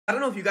I don't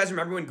know if you guys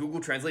remember when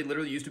Google Translate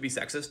literally used to be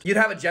sexist. You'd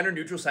have a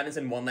gender-neutral sentence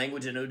in one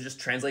language and it would just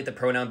translate the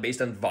pronoun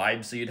based on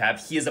vibes. So you'd have,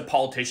 he is a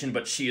politician,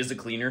 but she is a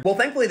cleaner. Well,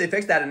 thankfully they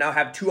fixed that and now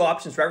have two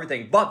options for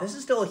everything. But this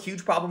is still a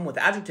huge problem with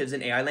adjectives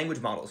in AI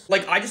language models.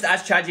 Like, I just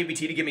asked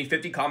ChatGPT to give me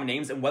 50 common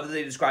names and whether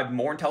they describe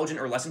more intelligent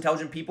or less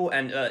intelligent people,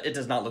 and it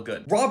does not look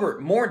good.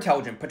 Robert, more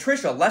intelligent.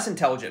 Patricia, less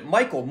intelligent.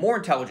 Michael, more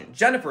intelligent.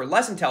 Jennifer,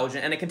 less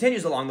intelligent, and it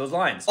continues along those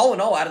lines. All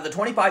in all, out of the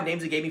 25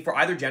 names it gave me for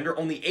either gender,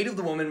 only 8 of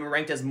the women were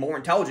ranked as more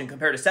intelligent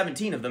compared to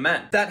 17 of the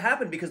men. That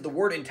happened because the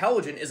word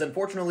intelligent is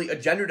unfortunately a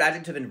gendered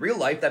adjective in real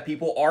life that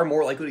people are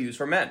more likely to use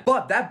for men.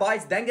 But that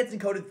bias then gets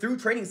encoded through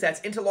training sets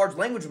into large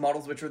language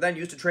models, which are then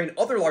used to train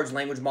other large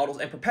language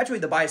models and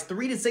perpetuate the bias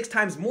 3 to 6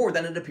 times more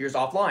than it appears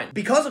offline.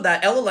 Because of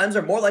that, LLMs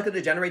are more likely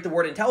to generate the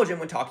word intelligent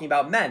when talking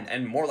about men,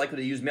 and more likely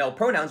to use male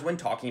pronouns when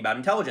talking about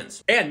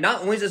intelligence. And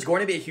not only is this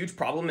going to be a huge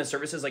problem as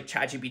services like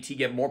ChatGPT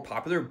get more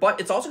popular, but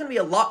it's also going to be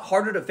a lot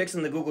harder to fix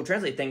than the Google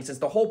Translate thing, since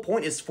the whole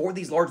point is for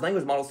these large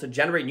language models to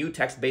generate new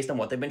text based on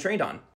what they've been trained on.